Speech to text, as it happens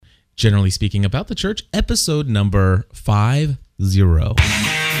Generally Speaking About the Church, episode number 50.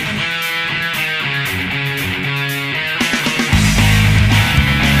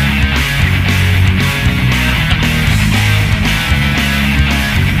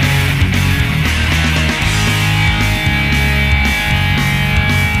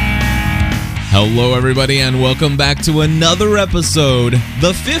 Hello, everybody, and welcome back to another episode,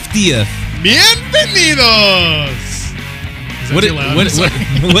 the 50th. Bienvenidos! What is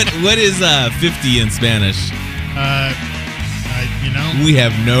 50 in Spanish? We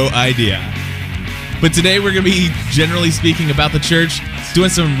have no idea. But today we're going to be generally speaking about the church, doing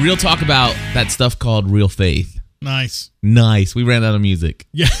some real talk about that stuff called real faith. Nice. We ran out of music.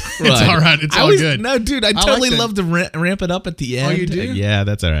 Yeah, it's all right. It's all good. No, dude, I totally love to ramp it up at the end. Oh, you do? Yeah,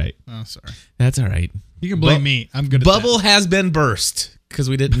 that's all right. Oh, sorry. That's all right. You can blame me. I'm good at Bubble has been burst because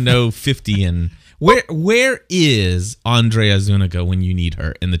we didn't know 50 in. Where is Andrea Zuniga when you need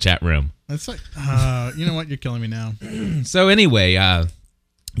her in the chat room? It's like, you know what? You're killing me now. So anyway,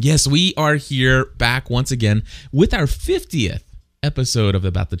 yes, we are here back once again with our 50th episode of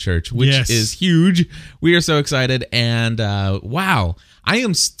About the Church, which is huge. We are so excited, and wow, I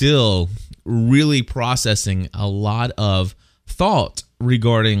am still really processing a lot of thought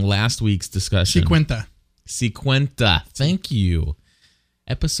regarding last week's discussion. Cincuenta. Thank you.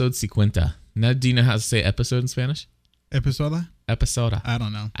 Episode cincuenta. Now, do you know how to say episode in Spanish? Episoda? Episoda. I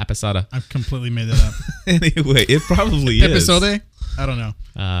don't know. Episoda. I've completely made that up. Anyway, it probably is. Episode? I don't know.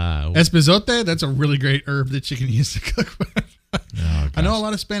 Espezote? That's a really great herb that you can use to cook with. I know a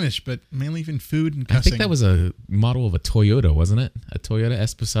lot of Spanish, but mainly even food and cussing. I think that was a model of a Toyota, wasn't it? A Toyota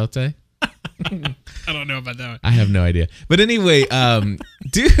Espezote? I don't know about that one. I have no idea. But anyway,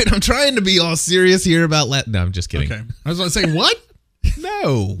 dude, I'm trying to be all serious here about Latin. No, I'm just kidding. Okay. I was going to say, what?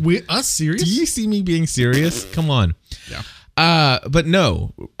 No. Us serious? Do you see me being serious? Come on. Yeah. But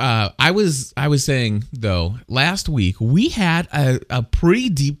no, I was saying, though, last week we had a pretty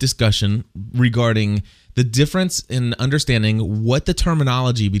deep discussion regarding the difference in understanding what the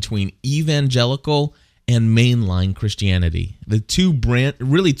terminology between evangelical and mainline Christianity, the two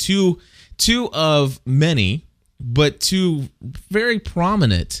of many, but two very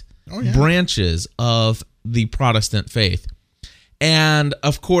prominent branches of the Protestant faith. And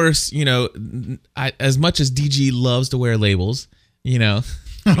of course, you know, as much as DG loves to wear labels, you know,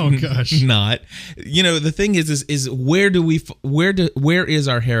 oh gosh, not, you know, the thing is where is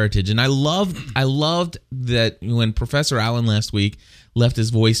our heritage? And I loved that when Professor Allen last week left his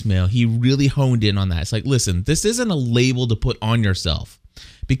voicemail, he really honed in on that. It's like, listen, this isn't a label to put on yourself,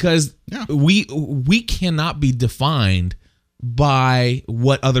 because we cannot be defined by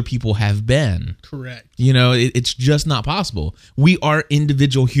what other people have been. Correct. You know, it's just not possible. We are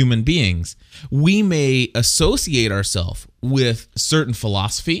individual human beings. We may associate ourselves with certain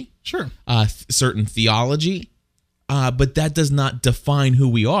philosophy, certain theology, but that does not define who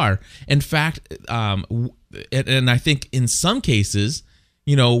we are. In fact, and I think in some cases,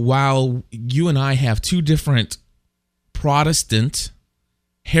 you know, while you and I have two different Protestant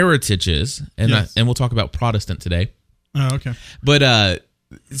heritages, and we'll talk about Protestant today. Oh, okay. But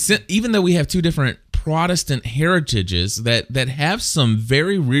even though we have two different Protestant heritages that have some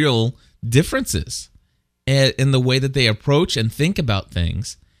very real differences in the way that they approach and think about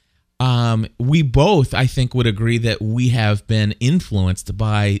things, we both, I think, would agree that we have been influenced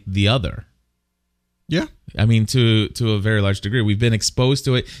by the other. Yeah. I mean, to a very large degree. We've been exposed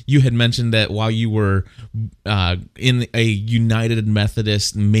to it. You had mentioned that while you were in a United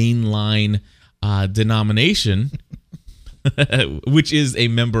Methodist mainline denomination, which is a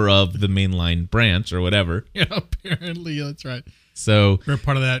member of the mainline branch or whatever. Yeah, apparently, that's right. So we're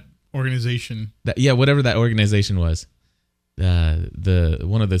part of that organization. Whatever that organization was, the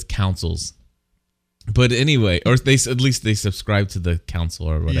one of those councils. But anyway, or at least they subscribe to the council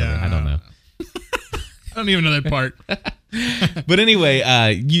or whatever. Yeah. I don't know. I don't even know that part. But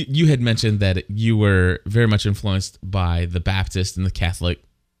anyway, you had mentioned that you were very much influenced by the Baptist and the Catholic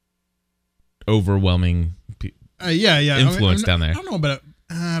overwhelming influence down there.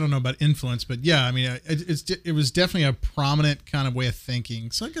 I don't know about influence, but yeah, I mean, it was definitely a prominent kind of way of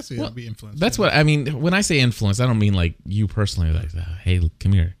thinking. So I guess it would be influenced. That's what I mean when I say influence. I don't mean like you personally, like, hey,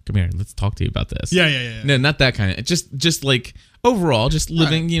 come here, let's talk to you about this. Yeah. No, not that kind of. Just like overall, just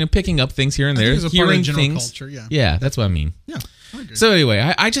living, you know, picking up things here and there, hearing things. Culture, yeah, that's what I mean. Yeah. I agree. So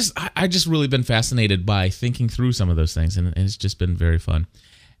anyway, I just really been fascinated by thinking through some of those things, and it's just been very fun.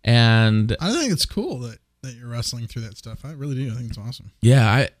 And I think it's cool that you're wrestling through that stuff. I really do. I think it's awesome.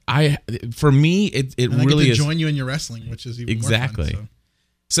 Yeah, I for me, it and really I get to is. join you in your wrestling, which is even more fun, so.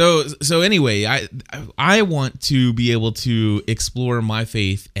 So anyway, I want to be able to explore my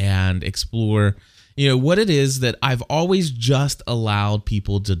faith and explore, what it is that I've always just allowed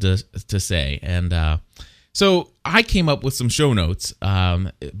people to say. And so I came up with some show notes,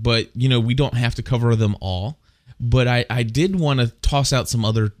 but we don't have to cover them all. But I did want to toss out some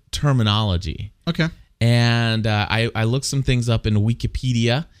other terminology. Okay. And I looked some things up in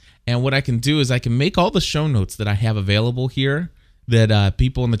Wikipedia. And what I can do is I can make all the show notes that I have available here that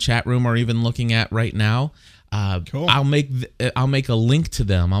people in the chat room are even looking at right now. Cool. I'll make a link to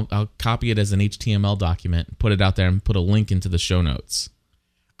them. I'll copy it as an HTML document, put it out there, and put a link into the show notes.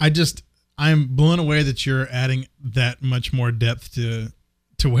 I'm blown away that you're adding that much more depth to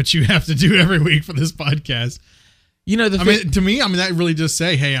what you have to do every week for this podcast. To me, that really just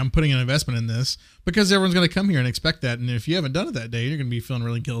say, hey, I'm putting an investment in this because everyone's going to come here and expect that. And if you haven't done it that day, you're going to be feeling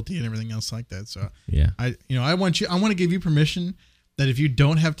really guilty and everything else like that. So yeah, I want to give you permission that if you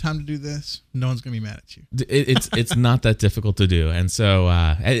don't have time to do this, no one's going to be mad at you. It's not that difficult to do. And so,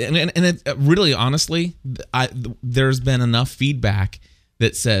 and it really, honestly, there's been enough feedback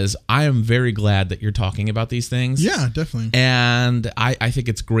that says, I am very glad that you're talking about these things. Yeah, definitely. And I think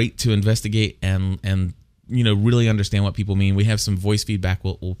it's great to investigate and really understand what people mean. We have some voice feedback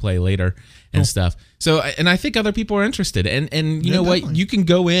we'll play later and stuff. So, and I think other people are interested. And you know what? Definitely. You can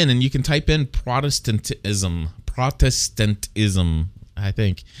go in and you can type in Protestantism, I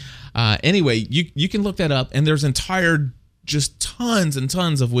think. Anyway, you can look that up, and there's just tons and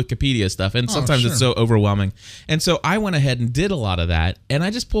tons of Wikipedia stuff, and sometimes it's so overwhelming. And so I went ahead and did a lot of that, and I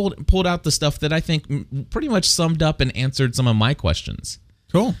just pulled out the stuff that I think pretty much summed up and answered some of my questions.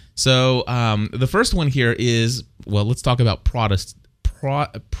 Cool. So the first one here is, let's talk about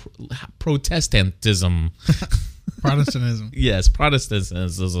Protestantism. Protestantism. Yes,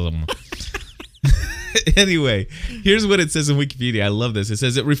 Protestantism. Anyway, here's what it says in Wikipedia. I love this. It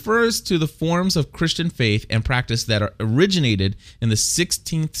says it refers to the forms of Christian faith and practice that originated in the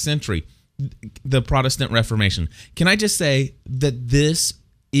 16th century, the Protestant Reformation. Can I just say that this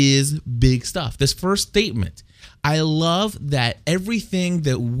is big stuff? This first statement. I love that everything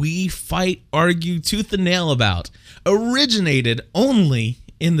that we fight, argue tooth and nail about originated only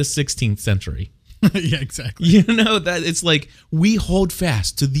in the 16th century. Yeah, exactly. That it's like we hold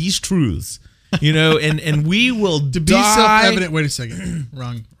fast to these truths. And we will to be self-evident. Wait a second,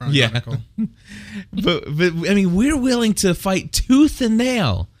 wrong article. but I mean, we're willing to fight tooth and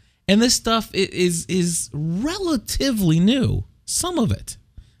nail, and this stuff is relatively new. Some of it,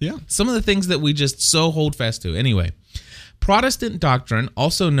 yeah. Some of the things that we just so hold fast to. Anyway, Protestant doctrine,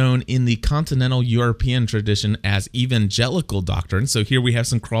 also known in the continental European tradition as evangelical doctrine. So here we have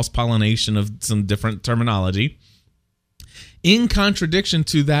some cross-pollination of some different terminology. In contradiction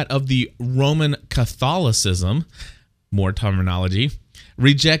to that of the Roman Catholicism, more terminology,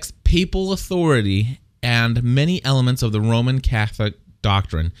 rejects papal authority and many elements of the Roman Catholic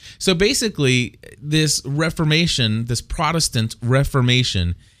doctrine. So basically, this Reformation, this Protestant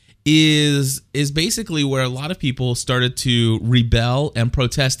Reformation, is basically where a lot of people started to rebel and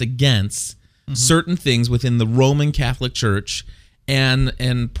protest against certain things within the Roman Catholic Church and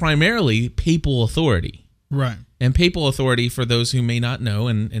primarily papal authority. Right. And papal authority, for those who may not know,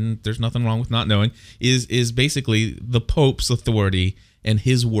 and there's nothing wrong with not knowing, is basically the Pope's authority and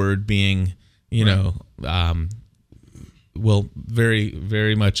his word being, very,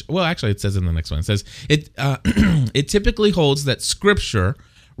 very much. Well, actually, it says in the next one. It says it typically holds that Scripture,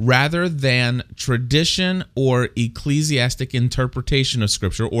 rather than tradition or ecclesiastic interpretation of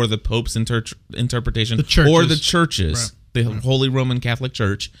Scripture, or the Pope's interpretation, or the churches, right. The Holy Roman Catholic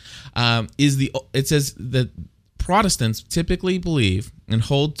Church, it says that Protestants typically believe and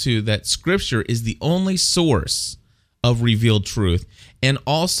hold to that Scripture is the only source of revealed truth, and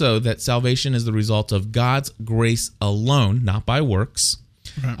also that salvation is the result of God's grace alone, not by works.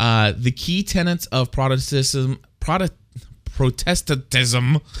 Right. The key tenets of Protestantism,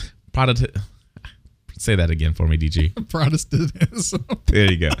 say that again for me, DG. Protestantism.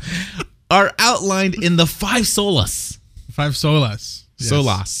 There you go. Are outlined in the five solas. Five solas.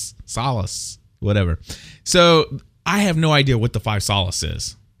 Yes. Solace. Whatever. So I have no idea what the five solace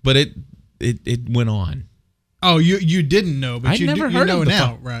is, but it went on. Oh, you didn't know, but you know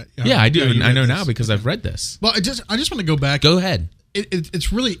now, right? Yeah, I do. I know now because I've read this. Well, I just want to go back. Go ahead.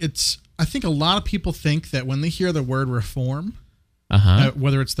 It's. I think a lot of people think that when they hear the word reform,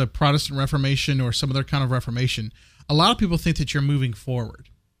 whether it's the Protestant Reformation or some other kind of Reformation, a lot of people think that you're moving forward.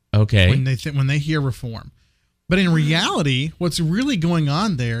 Okay. When they hear reform. But in reality, what's really going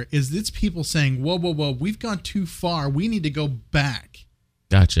on there is it's people saying, whoa, we've gone too far. We need to go back.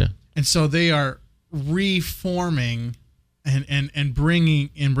 Gotcha. And so they are reforming and bringing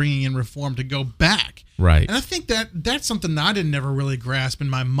in reform to go back. Right. And I think that's something that I didn't never really grasp in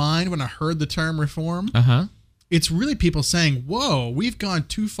my mind when I heard the term reform. It's really people saying, whoa, we've gone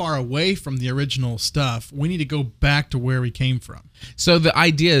too far away from the original stuff. We need to go back to where we came from. So the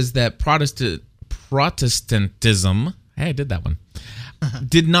idea is that Protestantism, hey, I did that one,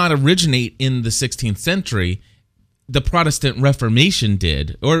 did not originate in the 16th century. The Protestant Reformation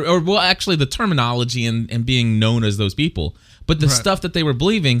did, or well, actually the terminology and being known as those people. But the stuff that they were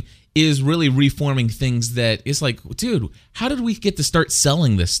believing is really reforming things that it's like, dude, how did we get to start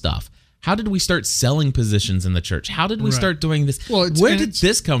selling this stuff? How did we start selling positions in the church? How did we start doing this? Well, where did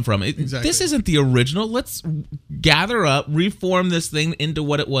this come from? This isn't the original. Let's gather up, reform this thing into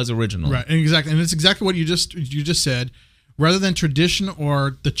what it was originally. Right, exactly. And it's exactly what you just said. Rather than tradition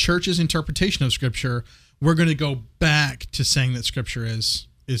or the church's interpretation of Scripture, we're going to go back to saying that Scripture is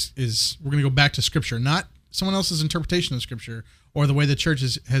we're going to go back to Scripture, not someone else's interpretation of Scripture or the way the church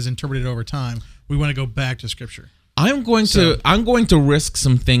has interpreted it over time. We want to go back to Scripture. I'm going to risk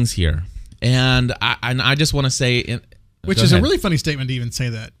some things here, and I just want to say, which is a really funny statement to even say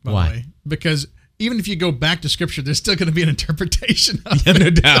that. By the way, because even if you go back to Scripture, there's still going to be an interpretation of it.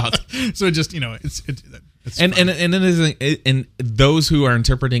 No doubt. So it just it's and those who are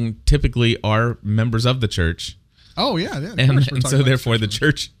interpreting typically are members of the church. Oh yeah, and so therefore the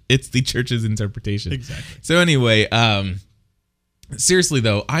church, it's the church's interpretation. Exactly. So anyway, seriously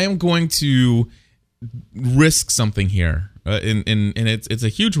though, I am going to risk something here, and it's a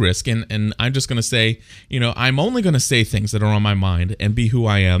huge risk, and I'm just going to say, I'm only going to say things that are on my mind and be who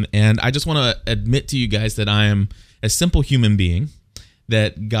I am, and I just want to admit to you guys that I am a simple human being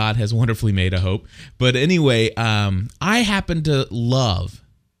that God has wonderfully made, I hope. But anyway, I happen to love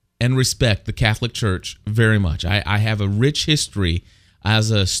and respect the Catholic Church very much. I have a rich history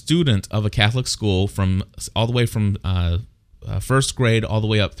as a student of a Catholic school all the way from first grade all the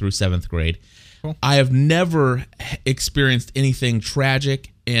way up through seventh grade. Cool. I have never experienced anything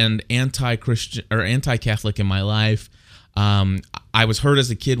tragic and anti-Christian or anti-Catholic in my life. I was hurt as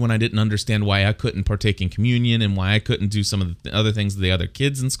a kid when I didn't understand why I couldn't partake in communion and why I couldn't do some of the other things the other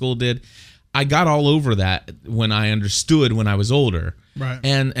kids in school did. I got all over that when I understood when I was older. Right.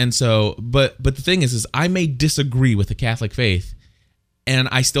 And so, but the thing is I may disagree with the Catholic faith, and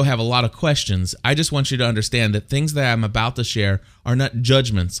I still have a lot of questions. I just want you to understand that things that I'm about to share are not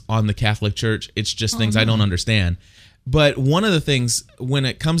judgments on the Catholic Church. It's just things I don't understand. But one of the things, when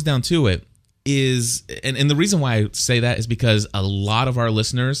it comes down to it, is, and the reason why I say that is because a lot of our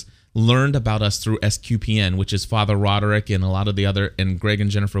listeners learned about us through SQPN, which is Father Roderick and a lot of the other, and Greg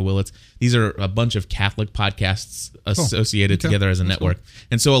and Jennifer Willits. These are a bunch of Catholic podcasts associated together as a network. Cool.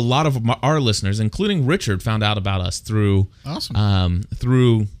 And so a lot of our listeners, including Richard, found out about us through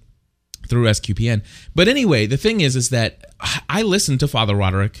through SQPN. But anyway, the thing is that I listen to Father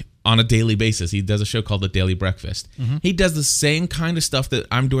Roderick on a daily basis. He does a show called The Daily Breakfast. Mm-hmm. He does the same kind of stuff that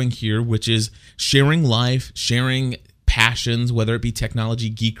I'm doing here, which is sharing life, sharing passions, whether it be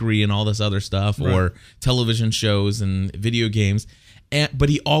technology, geekery, and all this other stuff, or television shows and video games. But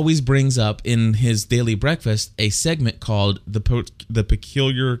he always brings up in his Daily Breakfast a segment called the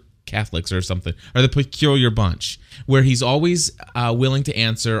Peculiar Catholics or something, or the Peculiar Bunch, where he's always willing to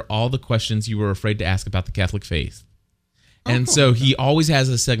answer all the questions you were afraid to ask about the Catholic faith. And so he always has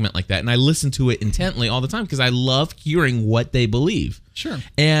a segment like that, and I listen to it intently all the time because I love hearing what they believe. Sure.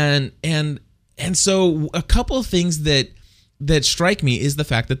 And so a couple of things that strike me is the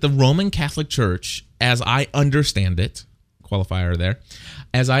fact that the Roman Catholic Church, as I understand it, qualifier there,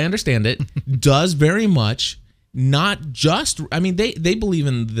 as I understand it, does very much not just, I mean, they believe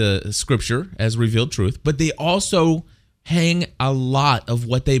in the Scripture as revealed truth, but they also hang a lot of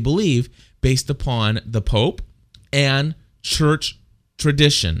what they believe based upon the Pope and church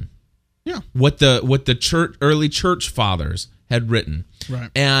tradition. Yeah. What the early church fathers had written.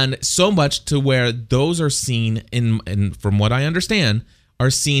 Right. And so much to where those are seen in from what I understand, are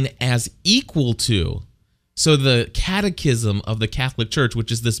seen as equal to. So the Catechism of the Catholic Church,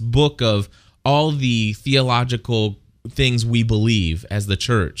 which is this book of all the theological things we believe as the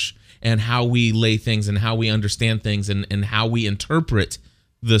church, and how we lay things and how we understand things and how we interpret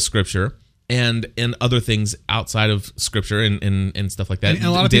the Scripture and other things outside of Scripture and stuff like that. And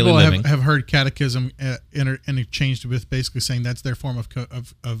a lot of people have heard catechism interchanged with basically saying that's their form of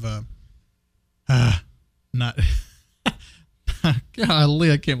not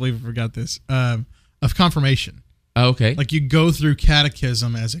golly, I can't believe I forgot this, of confirmation. Oh, okay. Like you go through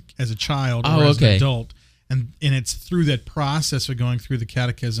catechism as a child or as an adult, and it's through that process of going through the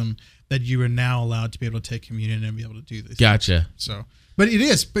catechism that you are now allowed to be able to take communion and be able to do this. Gotcha. So, but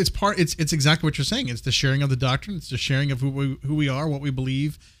it's exactly what you're saying. It's the sharing of the doctrine. It's the sharing of who we are, what we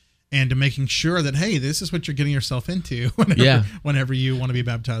believe, and to making sure that, hey, this is what you're getting yourself into whenever you want to be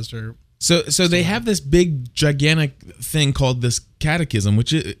baptized or. So they have this big, gigantic thing called this catechism,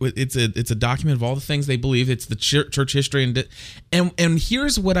 which it's a document of all the things they believe. It's the church history, and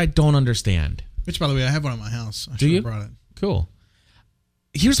here's what I don't understand. Which, by the way, I have one at my house. Do you? Brought it. Cool.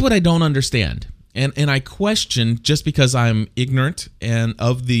 Here's what I don't understand, and I question just because I'm ignorant and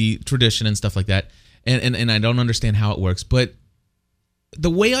of the tradition and stuff like that, and I don't understand how it works, but. The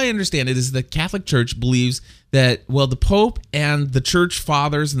way I understand it is the Catholic Church believes that, well, the Pope and the church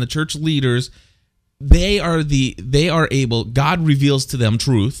fathers and the church leaders, they are able, God reveals to them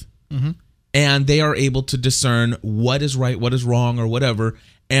truth, and they are able to discern what is right, what is wrong, or whatever,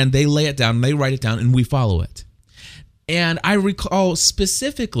 and they lay it down, they write it down, and we follow it. And I recall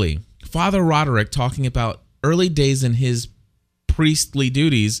specifically Father Roderick talking about early days in his priestly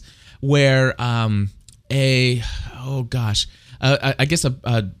duties where I guess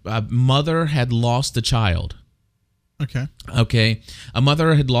a mother had lost a child. Okay. A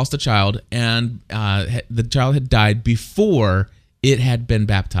mother had lost a child, and the child had died before it had been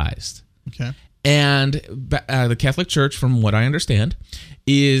baptized. Okay. And the Catholic Church, from what I understand,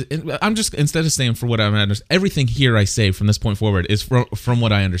 is I'm just instead of saying for what I understand, everything here I say from this point forward is from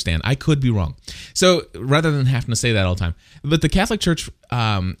what I understand. I could be wrong. So rather than having to say that all the time, but the Catholic Church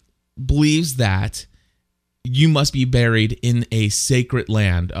believes that. You must be buried in a sacred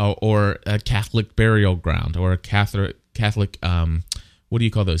land or a Catholic burial ground or a Catholic what do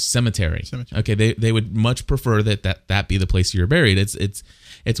you call those? Cemetery. Okay, they would much prefer that be the place you're buried.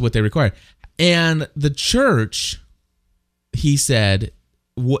 It's what they require. And the church, he said,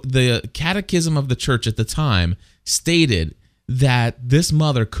 the catechism of the church at the time stated that this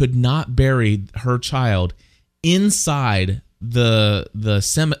mother could not bury her child inside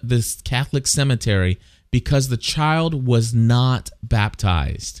this Catholic cemetery because the child was not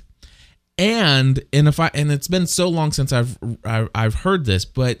baptized. And it's been so long since I've heard this,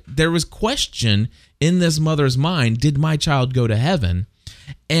 but there was question in this mother's mind: did my child go to heaven?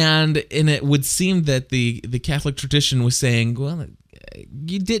 And it would seem that the Catholic tradition was saying, well,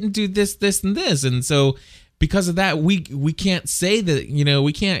 you didn't do this, and this, and so because of that, we can't say that,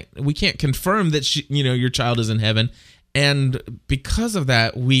 we can't confirm that your child is in heaven. And because of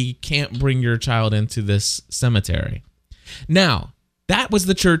that, we can't bring your child into this cemetery. Now, that was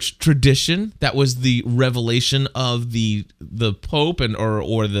the church tradition. That was the revelation of the Pope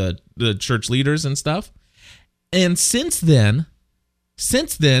or the church leaders and stuff. And since then,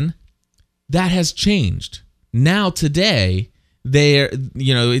 that has changed. Now today,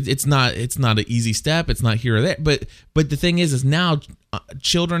 it's not an easy step. It's not here or there. But the thing is now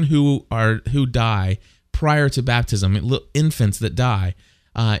children who die prior to baptism, infants that die,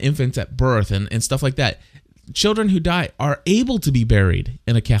 infants at birth and stuff like that, children who die are able to be buried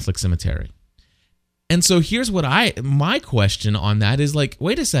in a Catholic cemetery. And so here's what my question on that is, like,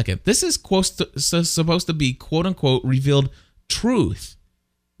 wait a second, this is supposed to be quote unquote revealed truth.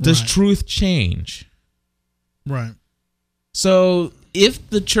 Does truth change? Right. So if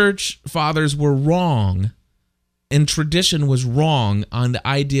the church fathers were wrong and tradition was wrong on the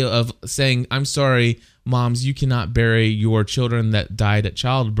idea of saying, I'm sorry, moms, you cannot bury your children that died at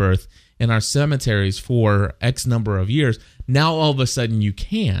childbirth in our cemeteries for X number of years, now all of a sudden you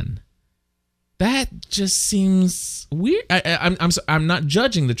can. That just seems weird. I'm not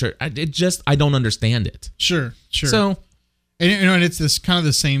judging the church. I don't understand it. Sure. So, and it's this kind of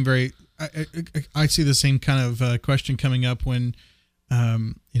the same I see the same kind of question coming up when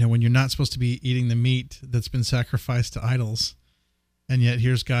when you're not supposed to be eating the meat that's been sacrificed to idols, and yet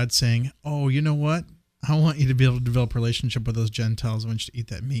here's God saying, "Oh, you know what? I want you to be able to develop a relationship with those Gentiles. I want you to eat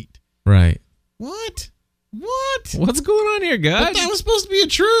that meat." Right. What? What's going on here, God? But that was supposed to be a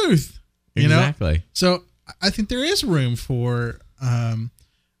truth. Exactly. So I think there is room for a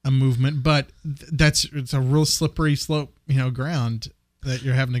movement, but it's a real slippery slope, ground that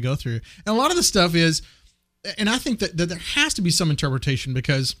you're having to go through. And a lot of the stuff is, and I think that there has to be some interpretation,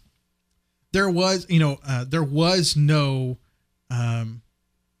 because there was no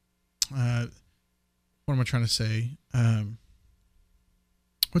what am I trying to say?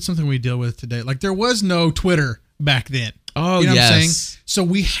 What's something we deal with today? Like, there was no Twitter back then. Oh, you know yes. what I'm saying? So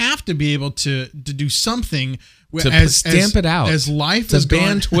we have to be able to do something to stamp it out. As life to is ban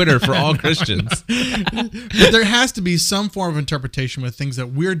going, Twitter for all Christians. But there has to be some form of interpretation with things that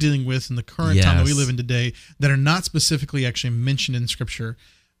we're dealing with in the current time that we live in today that are not specifically actually mentioned in Scripture.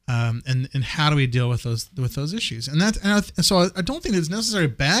 and how do we deal with those issues? So I don't think it's necessarily a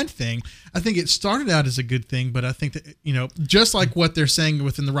bad thing. I think it started out as a good thing, but I think that just like what they're saying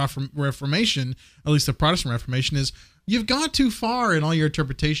within the Reformation, at least the Protestant Reformation, is you've gone too far in all your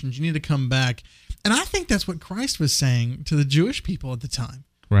interpretations. You need to come back, and I think that's what Christ was saying to the Jewish people at the time.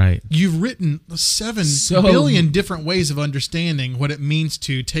 Right. You've written 7 billion different ways of understanding what it means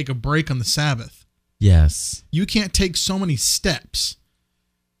to take a break on the Sabbath. Yes. You can't take so many steps.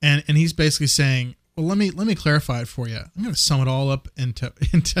 And he's basically saying, well, let me clarify it for you. I'm going to sum it all up into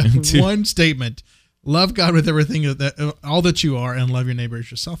one statement. Love God with everything, all that you are, and love your neighbor as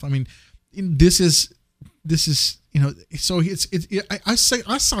yourself. I mean, this is so I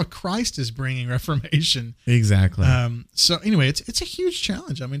saw Christ as bringing reformation. Exactly. So anyway, it's a huge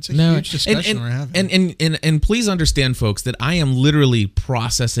challenge. I mean, it's a huge discussion we're having. And please understand, folks, that I am literally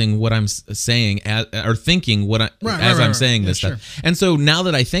processing what I'm saying or thinking as I'm saying this stuff. Sure. And so now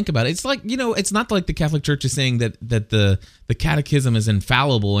that I think about it, it's like, it's not like the Catholic Church is saying that the catechism is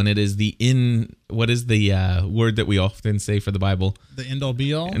infallible and it is what is the word that we often say for the Bible? The end all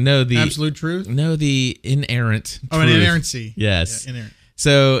be all? No, the absolute truth? No, the inerrant truth. An inerrancy. Yes. Yeah, inerrant.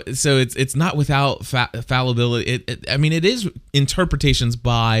 So it's not without fallibility. It is interpretations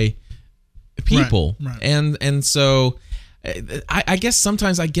by people. Right. And so I guess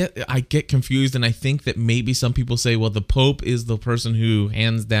sometimes I get confused, and I think that maybe some people say, well, the Pope is the person who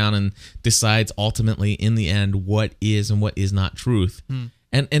hands down and decides ultimately in the end what is and what is not truth.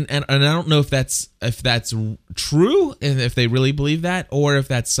 And I don't know if that's true, and if they really believe that, or if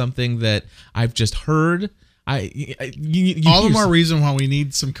that's something that I've just heard. All the more reason why we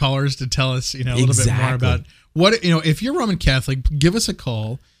need some callers to tell us, a little bit more about what, if you're Roman Catholic, give us a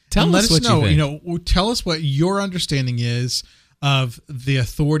call. Let us know. Tell us what your understanding is of the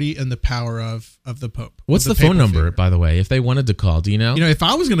authority and the power of the Pope. What's the phone number, by the way, if they wanted to call? Do you know? If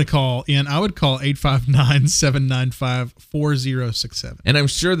I was going to call in, I would call 859-795-4067. And I'm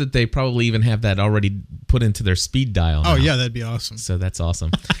sure that they probably even have that already put into their speed dial now. Oh, yeah, that'd be awesome. So that's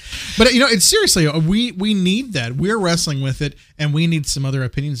awesome. But, it's seriously, we need that. We're wrestling with it, and we need some other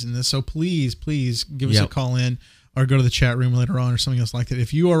opinions in this. So please give us a call in. Or go to the chat room later on, or something else like that.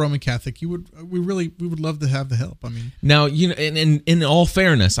 If you are Roman Catholic, we would love to have the help. I mean, now in all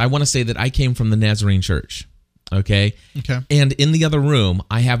fairness, I want to say that I came from the Nazarene Church. Okay. And in the other room,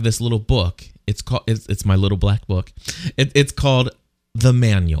 I have this little book. It's my little black book. It's called The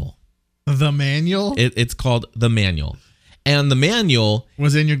Manual. The Manual. It's called The Manual, and the manual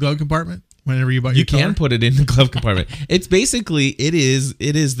was in your glove compartment. Whenever you bought your car? You can put it in the glove compartment. It's basically it is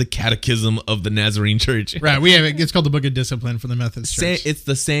the catechism of the Nazarene Church. Right. We have it. It's called the Book of Discipline for the Methodist Church. It's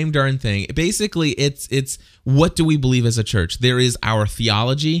the same darn thing. Basically, it's what do we believe as a church? There is our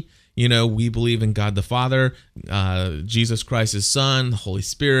theology. We believe in God the Father, Jesus Christ His Son, the Holy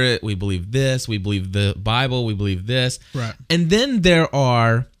Spirit. We believe this. We believe the Bible. We believe this. Right. And then there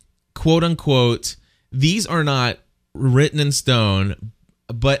are, quote unquote, these are not written in stone.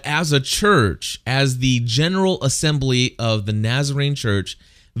 But as a church, as the General Assembly of the Nazarene Church,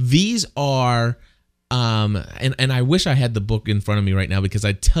 these are, and I wish I had the book in front of me right now because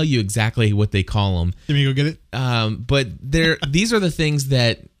I'd tell you exactly what they call them. Let me go get it. But these are the things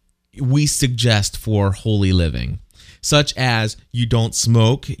that we suggest for holy living, such as you don't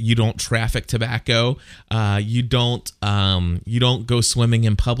smoke, you don't traffic tobacco, you don't go swimming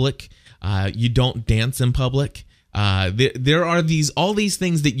in public, you don't dance in public. There are all these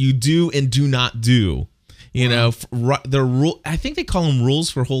things that you do and do not do. The rule. I think they call them rules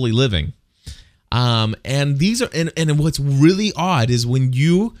for holy living. And these are and what's really odd is when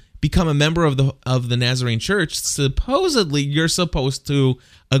you become a member of the Nazarene Church, supposedly you're supposed to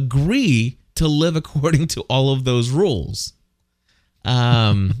agree to live according to all of those rules.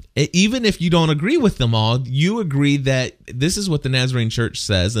 Even if you don't agree with them all, you agree that this is what the Nazarene Church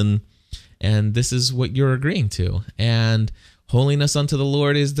says, and this is what you're agreeing to. And holiness unto the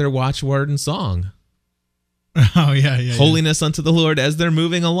Lord is their watchword and song. Oh, yeah. Holiness unto the Lord as they're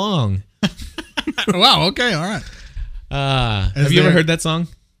moving along. Wow, okay, all right. Have you ever heard that song?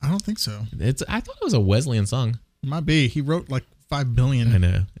 I don't think so. I thought it was a Wesleyan song. It might be. He wrote like 5 billion. I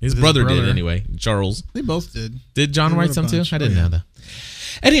know. His brother did anyway, Charles. They both did. Did John write some too? I didn't know that.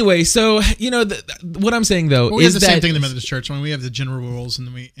 Anyway, so what I'm saying though is the same thing in the Methodist Church. I mean, we have the general rules, and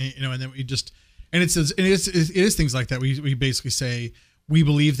then we just it is things like that. We basically say we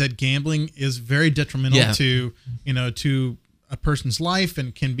believe that gambling is very detrimental to a person's life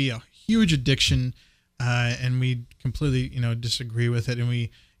and can be a huge addiction, and we completely disagree with it, and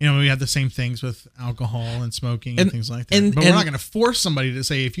we have the same things with alcohol and smoking and things like that. But we're not going to force somebody to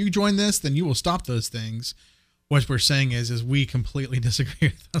say if you join this, then you will stop those things. what we're saying is we completely disagree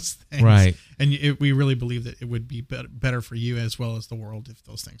with those things. Right. And we really believe that it would be better for you as well as the world if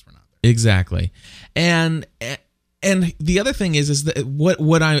those things were not there. Exactly. And the other thing is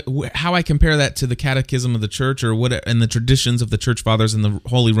that how I compare that to the Catechism of the Church and the traditions of the Church Fathers and the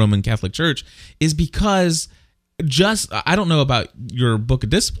Holy Roman Catholic Church is because I don't know about your Book of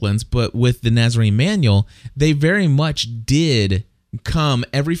Disciplines, but with the Nazarene Manual, they very much did come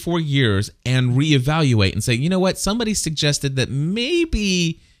every 4 years and reevaluate and say, you know what, somebody suggested that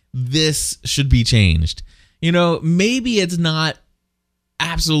maybe this should be changed. Maybe it's not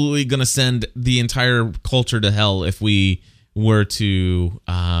absolutely going to send the entire culture to hell if we were to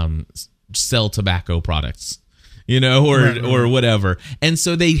sell tobacco products. Or whatever. And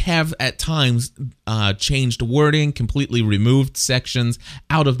so they have at times changed wording, completely removed sections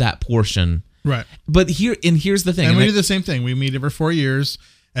out of that portion. Right. But here's the thing. And we do the same thing. We meet every 4 years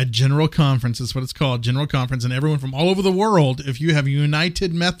at General Conference. That's what it's called, General Conference. And everyone from all over the world, if you have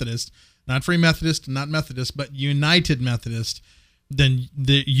United Methodist, not Free Methodist, not Methodist, but United Methodist, then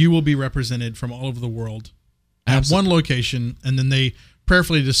you will be represented from all over the world at one location. And then they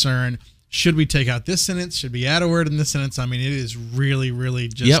prayerfully discern, should we take out this sentence? Should we add a word in this sentence? I mean, it is really, really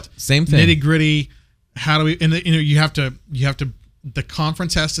just same thing. Nitty gritty. How do we? And you have to. The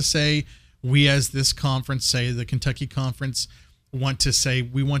conference has to say. We, as this conference, say the Kentucky Conference, want to say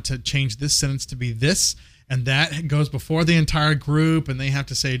we want to change this sentence to be this, and that goes before the entire group, and they have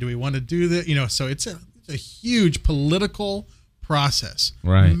to say, do we want to do that? So it's a huge political process,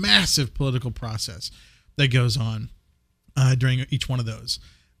 right? Massive political process that goes on during each one of those.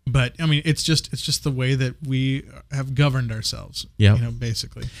 But I mean, it's just the way that we have governed ourselves. Yeah,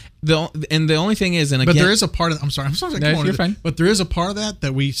 basically. The only thing is, and again, but there is a part of. I'm sorry. No, you're fine. But there is a part of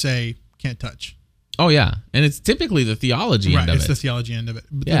that we say can't touch. Oh yeah, and it's typically the theology end of it. It's the theology end of it.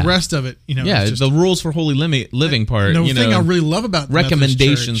 But the rest of it, it's the rules for holy living part. The thing I really love about the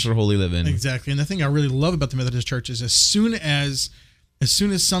recommendations for holy living. Exactly, and the thing I really love about the Methodist Church is as soon as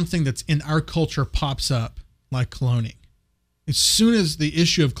something that's in our culture pops up, like cloning. As soon as the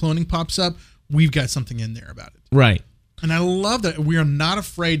issue of cloning pops up, we've got something in there about it. Right. And I love that we are not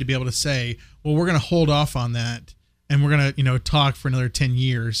afraid to be able to say, well, we're going to hold off on that and we're going to, talk for another 10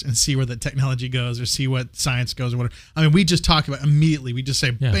 years and see where the technology goes or see what science goes or whatever. I mean, we just talk about immediately. We just say,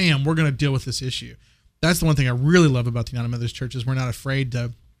 bam, we're going to deal with this issue. That's the one thing I really love about the United Methodist Church is we're not afraid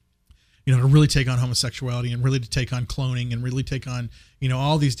to, to really take on homosexuality and really to take on cloning and really take on,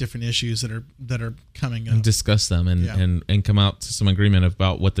 all these different issues that are coming up. And discuss them and come out to some agreement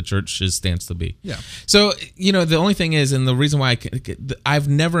about what the church's stance to be. Yeah. So, the only thing is, and the reason why I've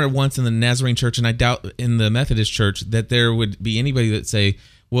never once in the Nazarene Church, and I doubt in the Methodist Church, that there would be anybody that say,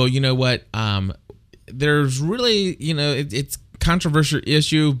 well, you know what, there's really, it's controversial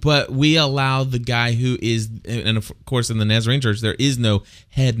issue, but we allow the guy who is, and of course in the Nazarene Church there is no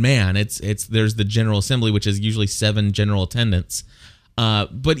head man. There's the General Assembly, which is usually 7 general attendants.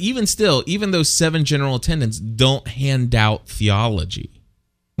 But even still, even those 7 general attendants don't hand out theology.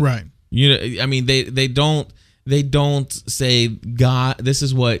 Right. I mean, they don't say, God, this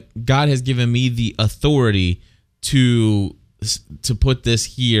is what God has given me the authority to put this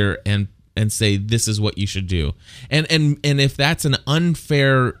here and say this is what you should do. And if that's an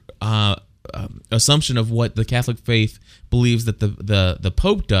unfair assumption of what the Catholic faith believes that the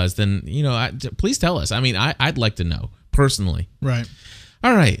Pope does, then please tell us. I mean, I'd like to know personally. Right.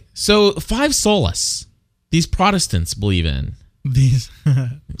 All right. So 5 solas, these Protestants believe in. These.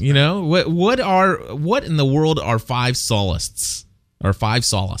 what in the world are 5 solists or 5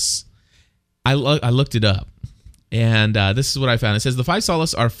 solas? I looked it up. And this is what I found. It says the 5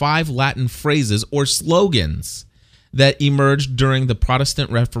 solas are 5 Latin phrases or slogans that emerged during the Protestant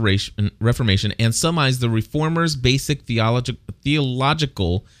Reformation and summarize the Reformers' basic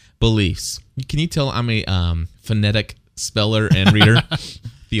theological beliefs. Can you tell I'm a phonetic speller and reader?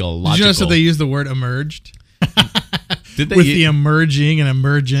 Theological. Did you notice that they use the word emerged? Did they with the emerging and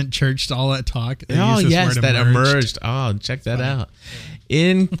emergent church, all that talk? Yes, that emerged. Oh, check that out.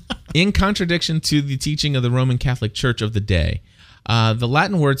 In contradiction to the teaching of the Roman Catholic Church of the day, the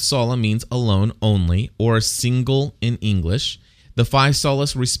Latin word sola means alone, only, or single in English. The 5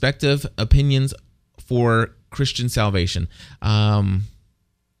 solas respective opinions for Christian salvation. The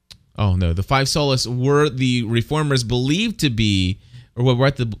 5 solas were the Reformers believed to be, or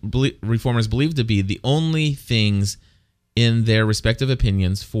what the Reformers believed to be, the only things in their respective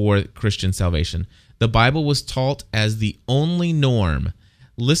opinions for Christian salvation. The Bible was taught as the only norm.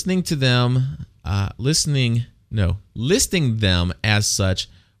 Listing them as such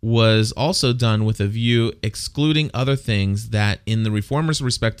was also done with a view excluding other things that, in the Reformers'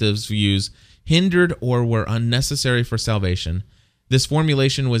 respective views, hindered or were unnecessary for salvation. This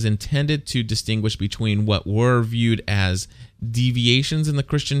formulation was intended to distinguish between what were viewed as deviations in the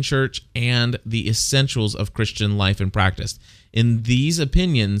Christian church and the essentials of Christian life and practice. In these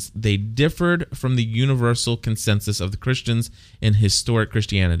opinions, they differed from the universal consensus of the Christians in historic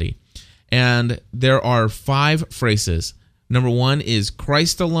Christianity. And there are 5 phrases. Number 1 is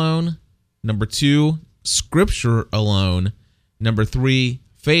Christ alone. Number 2, Scripture alone. Number 3,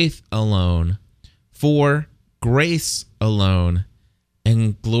 faith alone. 4, grace alone.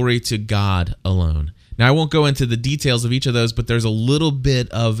 And glory to God alone. Now, I won't go into the details of each of those, but there's a little bit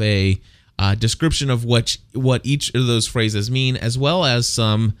of a description of what each of those phrases mean, as well as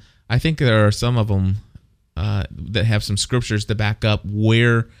some, I think there are some of them that have some scriptures to back up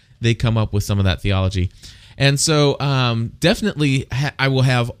where they come up with some of that theology. And so definitely I will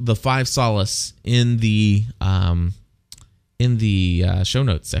have the 5 solace in the show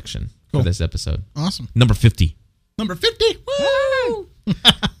notes section for this episode. Awesome. Number 50. Number 50. Woo!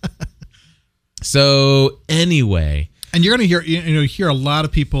 So anyway, and you're going to hear a lot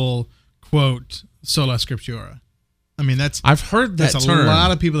of people quote sola scriptura. I mean, I've heard that term. A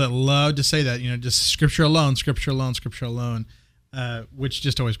lot of people that love to say that, just scripture alone, scripture alone, scripture alone, which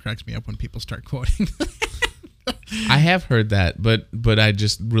just always cracks me up when people start quoting. I have heard that, but I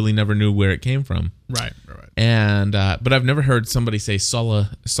just really never knew where it came from. Right. And but I've never heard somebody say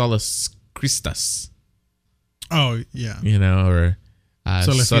solus Christus. Oh yeah. Or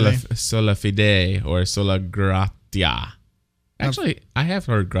sola fide or sola gratia. Actually, I have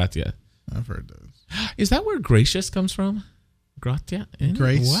heard gratia. I've heard those. Is that where gracious comes from? Gratia?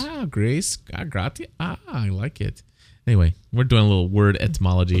 Grace. Wow, grace. Gratia. I like it. Anyway, we're doing a little word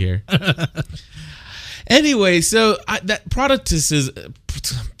etymology here. Anyway, so that Protestantism.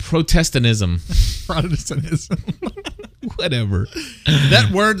 Protestantism. Whatever. That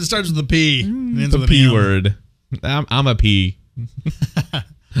word that starts with a P. The P word. I'm a P.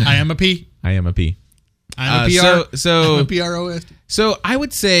 I am a P. I am a P. I'm a PR. So I'm a PROS. So I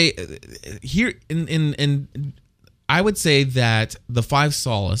would say here I would say that the 5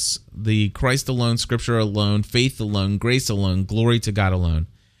 solace, the Christ alone, Scripture alone, faith alone, grace alone, glory to God alone.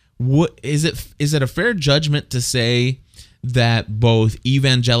 What is it? Is it a fair judgment to say that both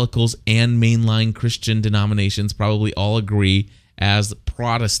evangelicals and mainline Christian denominations probably all agree as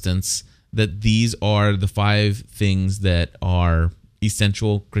Protestants that these are the 5 things that are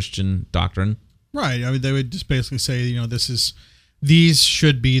essential Christian doctrine? Right. I mean, they would just basically say, these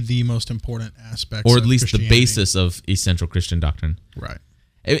should be the most important aspects, or at least the basis of essential Christian doctrine. Right.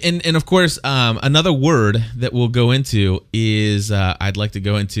 And of course, another word that we'll go into is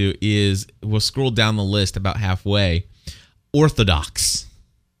we'll scroll down the list about halfway. Orthodox.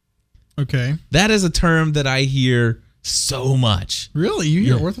 Okay. That is a term that I hear so much. Really? You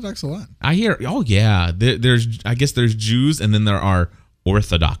hear Orthodox a lot? I hear, oh yeah. I guess there's Jews, and then there are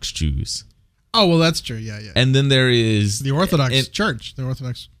Orthodox Jews. Oh, well, that's true. Yeah. And then there is the Orthodox Church, the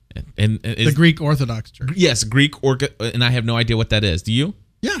Orthodox, and the Greek Orthodox Church. Yes, Greek and I have no idea what that is. Do you?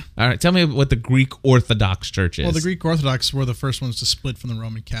 Yeah. All right, tell me what the Greek Orthodox Church is. Well, the Greek Orthodox were the first ones to split from the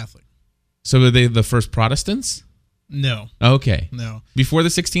Roman Catholic. So were they the first Protestants? No. Okay. No. Before the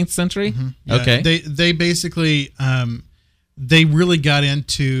 16th century? Mm-hmm. Yeah. Okay. They basically they really got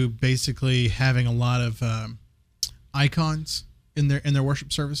into basically having a lot of icons in their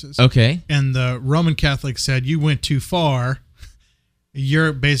worship services. Okay. And the Roman Catholics said, you went too far.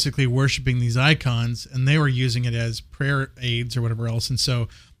 You're basically worshiping these icons, and they were using it as prayer aids or whatever else. And so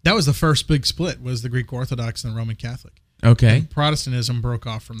that was the first big split, was the Greek Orthodox and the Roman Catholic. Okay. And Protestantism broke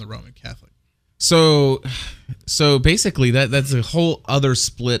off from the Roman Catholic. So basically that's a whole other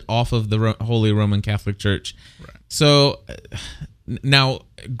split off of the Holy Roman Catholic Church. Right. So now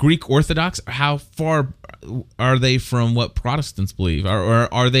Greek Orthodox, how far are they from what Protestants believe?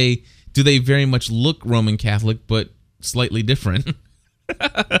 Or do they very much look Roman Catholic but slightly different?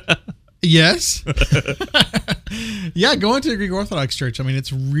 Yes. Yeah, going to the Greek Orthodox Church. I mean,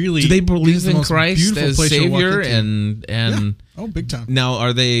 it's really. Do they believe in Christ as Savior and yeah. Oh, big time.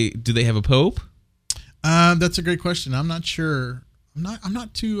 Now, do they have a pope? That's a great question. I'm not sure. I'm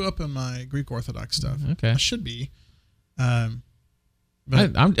not too up on my Greek Orthodox stuff. Okay, I should be.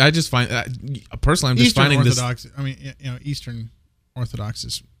 But I just find personally, I'm just Eastern finding Orthodox. this. I mean, Eastern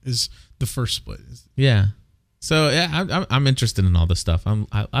Orthodox is the first split. Yeah. So yeah, I'm interested in all this stuff.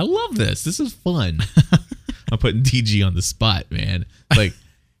 I love this. This is fun. I'm putting DG on the spot, man. Like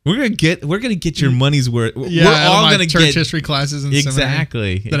we're gonna get your money's worth. Yeah, we're all gonna church get history classes in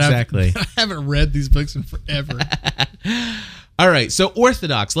exactly. I haven't read these books in forever. All right, so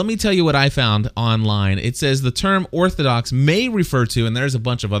Orthodox. Let me tell you what I found online. It says the term Orthodox may refer to, and there's a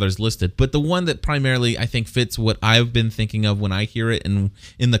bunch of others listed, but the one that primarily I think fits what I've been thinking of when I hear it and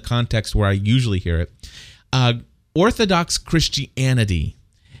in the context where I usually hear it. Orthodox Christianity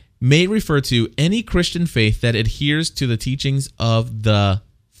may refer to any Christian faith that adheres to the teachings of the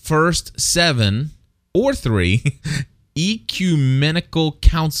first 7 or 3 ecumenical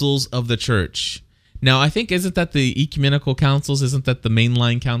councils of the church. Now, I think, isn't that the ecumenical councils? Isn't that the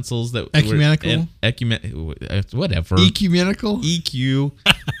mainline councils that ecumenical? Whatever. Ecumenical? EQ.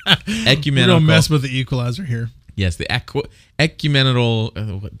 Ecumenical. We're gonna mess with the equalizer here. Yes, the ecumenical.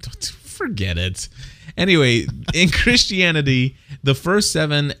 Forget it. Anyway, in Christianity, the first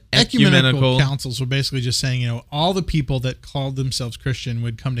 7 ecumenical councils were basically just saying, all the people that called themselves Christian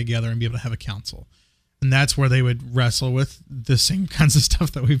would come together and be able to have a council. And that's where they would wrestle with the same kinds of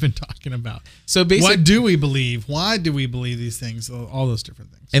stuff that we've been talking about. So basically, what do we believe? Why do we believe these things? All those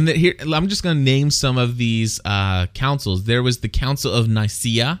different things. And here, I'm just going to name some of these councils. There was the Council of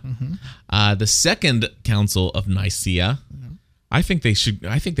Nicaea, the Second Council of Nicaea. Mm-hmm. I think they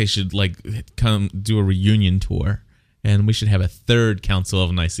should like come do a reunion tour, and we should have a third Council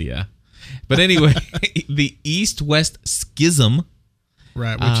of Nicaea. But anyway, the East-West Schism,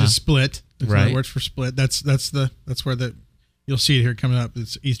 right, which is split. That's right, words for split. That's where you'll see it here coming up.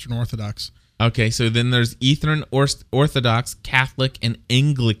 It's Eastern Orthodox. Okay, so then there's Eastern Orthodox, Catholic, and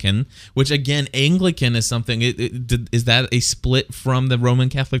Anglican. Which again, Anglican is something. Is that a split from the Roman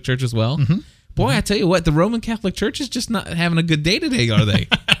Catholic Church as well? Mm-hmm. Boy, I tell you what, the Roman Catholic Church is just not having a good day today, are they?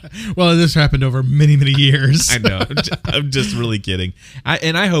 Well, this happened over many, many years. I know. I'm just really kidding. I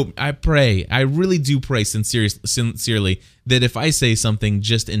really do pray sincerely that if I say something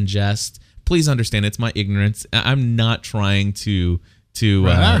just in jest, please understand it's my ignorance. I'm not trying to.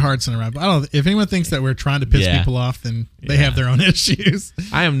 Right, our hearts in a wrap. If anyone thinks that we're trying to piss people off, then they have their own issues.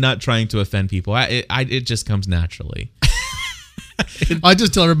 I am not trying to offend people. It just comes naturally. I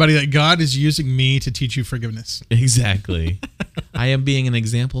just tell everybody that God is using me to teach you forgiveness. Exactly. I am being an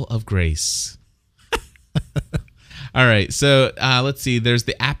example of grace. All right, so let's see. There's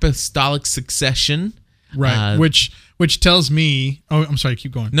the apostolic succession, right? Which tells me. Oh, I'm sorry.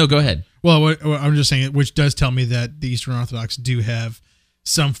 Keep going. No, go ahead. Well, I'm just saying, which does tell me that the Eastern Orthodox do have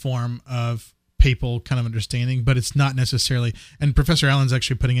some form of papal kind of understanding, but it's not necessarily. And Professor Allen's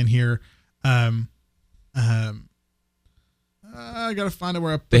actually putting in here. I gotta find out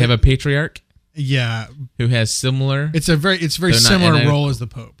where they have a patriarch. Yeah, who has similar. It's very similar role as the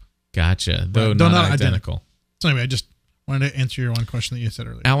Pope. Gotcha. Though not identical. So anyway, I just wanted to answer your one question that you said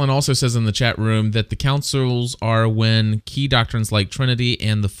earlier. Alan also says in the chat room that the councils are when key doctrines like Trinity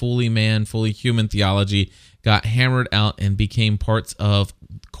and the fully man, fully human theology got hammered out and became parts of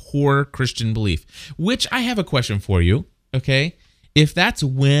core Christian belief. Which I have a question for you. Okay. If that's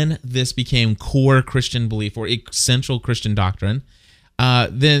when this became core Christian belief or essential Christian doctrine,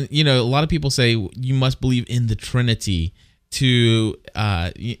 then, a lot of people say you must believe in the Trinity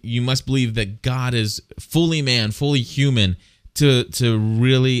you must believe that God is fully man, fully human to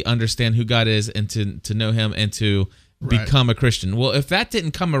really understand who God is and to know him and to become a Christian. Well, if that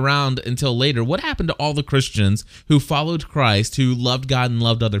didn't come around until later, what happened to all the Christians who followed Christ, who loved God and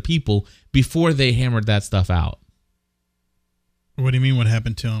loved other people before they hammered that stuff out? What do you mean? What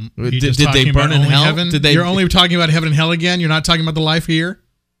happened to them? Did they burn in hell? Heaven? You're only talking about heaven and hell again? You're not talking about the life here?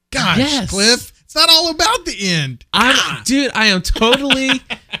 Gosh, yes. Cliff, it's not all about the end. Dude, I am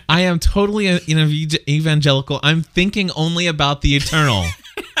totally evangelical. I'm thinking only about the eternal.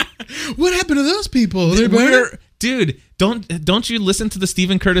 What happened to those people? Dude, don't you listen to the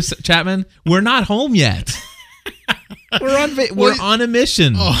Stephen Curtis Chapman? We're not home yet. We're on a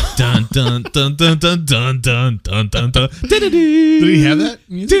mission. Oh. Dun dun dun dun dun dun dun dun dun dun. Did he have that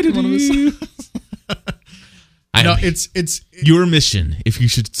music in one of his songs? No, it's your mission, if you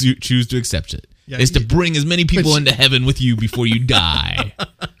should choose to accept it, is to bring as many people into heaven with you before you die.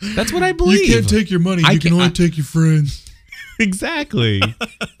 That's what I believe. You can't take your money. You can only take your friends. Exactly.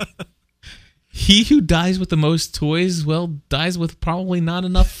 He who dies with the most toys, dies with probably not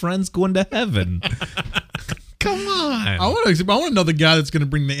enough friends going to heaven. Come on. I want to know the guy that's going to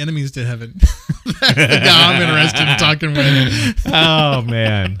bring the enemies to heaven. That's the guy I'm interested in talking with. Oh,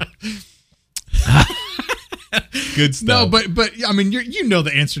 man. Good stuff. No, but I mean, you know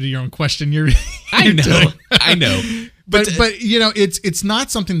the answer to your own question. I know. But it's not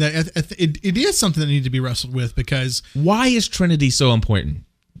something that it is something that needs to be wrestled with, because why is Trinity so important?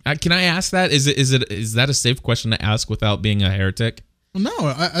 Can I ask that? Is that a safe question to ask without being a heretic? Well,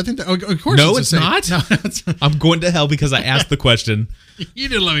 no, I think that, of course. No, it's not. No, I'm going to hell because I asked the question. You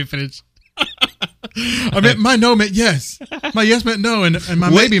didn't let me finish. I meant my no meant yes. My yes meant no, and my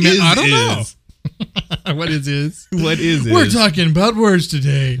maybe meant I don't know. What is? What is? We're talking about words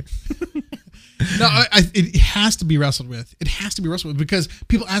today. No, it has to be wrestled with. It has to be wrestled with because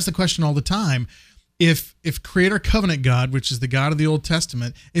people ask the question all the time. If Creator Covenant God, which is the God of the Old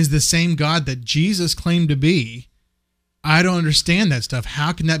Testament, is the same God that Jesus claimed to be, I don't understand that stuff.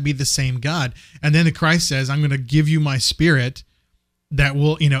 How can that be the same God? And then Christ says, I'm going to give you my spirit that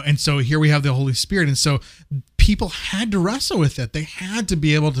will, and so here we have the Holy Spirit. And so people had to wrestle with it. They had to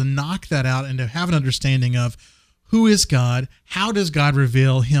be able to knock that out and to have an understanding of who is God, how does God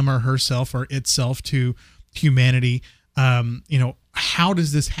reveal him or herself or itself to humanity? How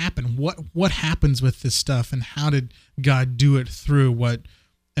does this happen? What happens with this stuff, and how did God do it through what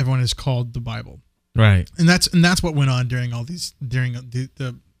everyone has called the Bible? Right. And that's what went on during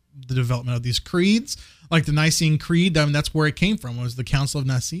the development of these creeds, like the Nicene Creed. I mean, that's where it came from. Was the Council of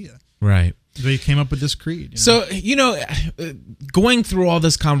Nicaea. Right. They came up with this creed. So, going through all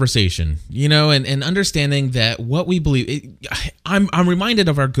this conversation, and understanding that what we believe, I'm reminded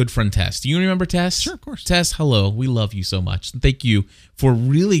of our good friend Tess. Do you remember Tess? Sure, of course. Tess, hello. We love you so much. Thank you for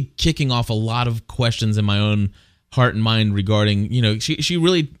really kicking off a lot of questions in my own heart and mind regarding, she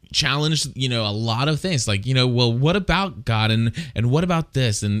really challenged, a lot of things like, well, what about God and what about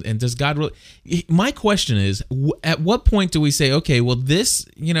this? And does God really, my question is, at what point do we say, okay, well, this,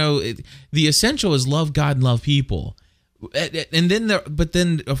 the essential is love God and love people. And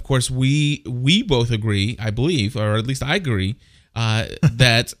then, of course, we both agree, I believe, or at least I agree,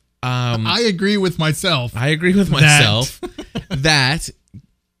 that, I agree with myself. That,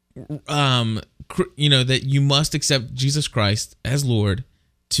 that you must accept Jesus Christ as Lord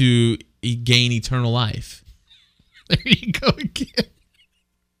to gain eternal life. There you go again.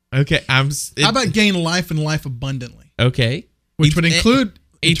 Okay, how about gain life and life abundantly? Okay, which would include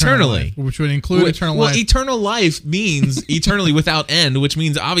eternally. Eternal life. Well, eternal life means eternally without end, which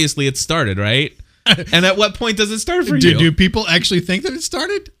means obviously it started, right? And at what point does it start for you? Do people actually think that it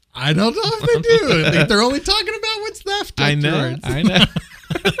started? I don't know if they do. I think they're only talking about what's left. I know.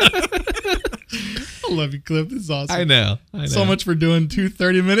 I love you, Cliff. This is awesome. I know. So much for doing 2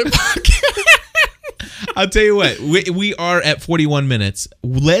 30-minute podcasts. I'll tell you what, we are at 41 minutes.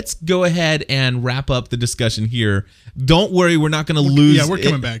 Let's go ahead and wrap up the discussion here. Don't worry, we're not going to lose. Yeah, we're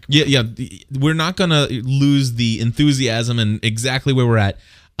coming back. Yeah, we're not going to lose the enthusiasm and exactly where we're at.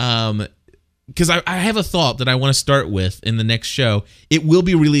 Because I have a thought that I want to start with in the next show. It will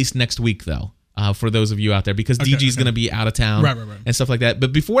be released next week, though. For those of you out there, because DG is going to be out of town and stuff like that.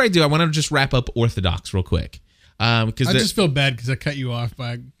 But before I do, I want to just wrap up Orthodox real quick. Because I just feel bad because I cut you off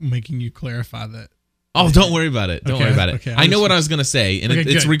by making you clarify that. Oh, don't worry about it. Don't worry about it. Okay, I know what I was going to say, and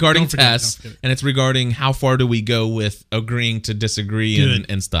it's regarding tests, and it's regarding how far do we go with agreeing to disagree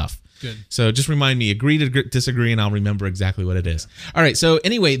and stuff. Good. So just remind me, agree to disagree, and I'll remember exactly what it is. All right, so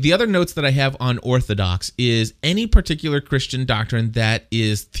anyway, the other notes that I have on Orthodox is any particular Christian doctrine that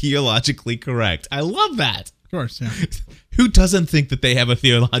is theologically correct. I love that. Of course, yeah. Who doesn't think that they have a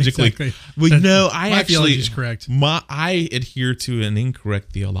theologically... Exactly. Well, no, my theology is correct. I adhere to an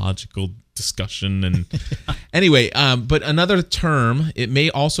incorrect theological discussion. And anyway, but another term, it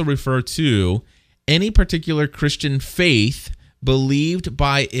may also refer to any particular Christian faith believed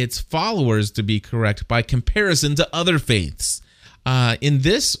by its followers to be correct by comparison to other faiths. In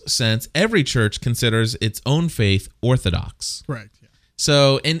this sense, every church considers its own faith orthodox. Correct. Yeah.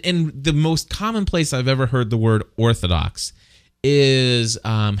 So, and the most common place I've ever heard the word orthodox is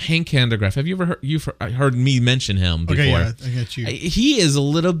Hank Handegraff. Have you ever heard me mention him before? Okay, yeah, I got you. He is a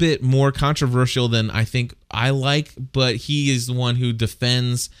little bit more controversial than I think I like, but he is the one who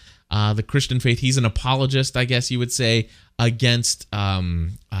defends the Christian faith. He's an apologist, I guess you would say, against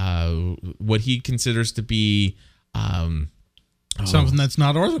what he considers to be something that's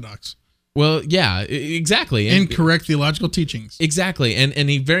not orthodox. Well, yeah, exactly. Incorrect theological teachings. Exactly. And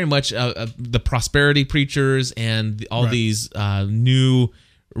he very much, the prosperity preachers and all these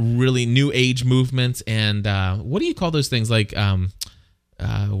really new age movements. And what do you call those things? Like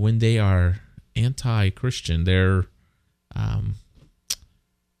when they are anti-Christian, they're...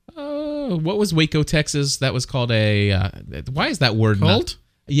 what was Waco, Texas? That was called a... why is that word cult?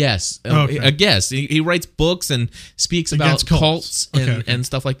 Yes. Okay. I guess. He writes books and speaks about cults and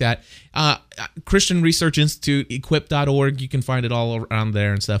stuff like that. Christian Research Institute, equip.org, you can find it all around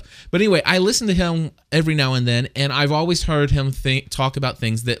there and stuff. But anyway, I listen to him every now and then, and I've always heard him talk about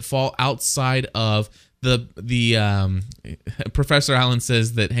things that fall outside of the Professor Allen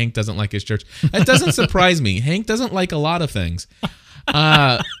says that Hank doesn't like his church. That doesn't surprise me. Hank doesn't like a lot of things.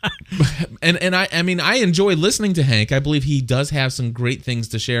 And I mean, I enjoy listening to Hank. I believe he does have some great things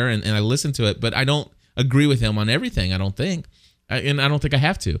to share, and I listen to it, but I don't agree with him on everything, I don't think. And I don't think I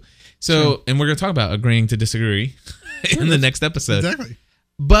have to. So, and we're going to talk about agreeing to disagree in the next episode. Exactly.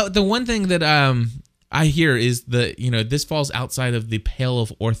 But the one thing that I hear is this falls outside of the pale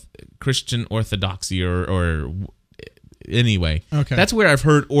of Christian orthodoxy or anyway. Okay. That's where I've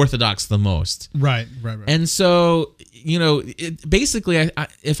heard orthodox the most. Right. And so, basically,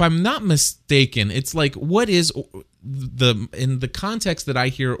 if I'm not mistaken, it's like, what is in the context that I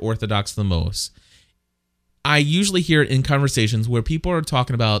hear orthodox the most, I usually hear it in conversations where people are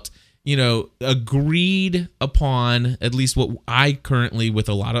talking about, agreed upon, at least what I currently, with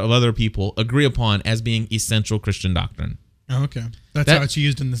a lot of other people, agree upon as being essential Christian doctrine. Oh, okay. That's how it's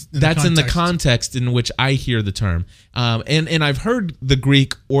used in the that's context. In the context in which I hear the term. And I've heard the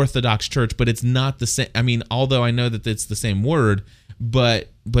Greek Orthodox Church, but it's not the same. I mean, although I know that it's the same word, but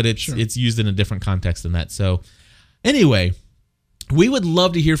it's used in a different context than that. So anyway, we would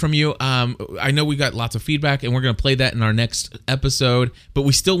love to hear from you. I know we got lots of feedback, and we're going to play that in our next episode, but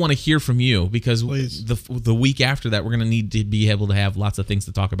we still want to hear from you because the week after that, we're going to need to be able to have lots of things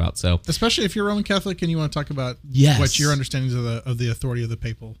to talk about. So, especially if you're Roman Catholic and you want to talk about what your understandings of the authority of the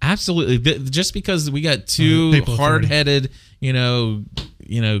papal. Absolutely. Just because we got two hard-headed,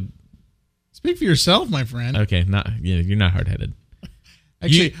 Speak for yourself, my friend. Okay, you're not hard-headed.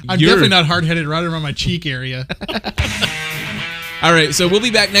 Actually, I'm definitely not hard-headed right around my cheek area. All right, so we'll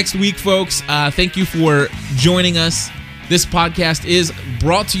be back next week, folks. Thank you for joining us. This podcast is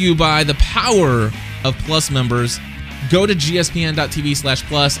brought to you by the power of Plus members. Go to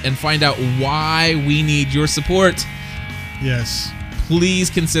gspn.tv/plus and find out why we need your support. Yes. Please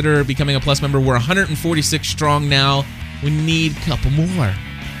consider becoming a Plus member. We're 146 strong now. We need a couple more.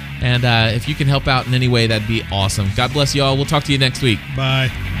 And if you can help out in any way, that'd be awesome. God bless you all. We'll talk to you next week. Bye.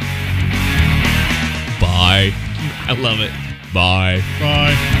 Bye. I love it. Bye.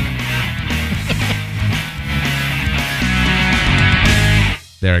 Bye.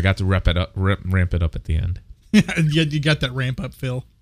 There, I got to ramp it up at the end. Yeah, you got that ramp up, Phil.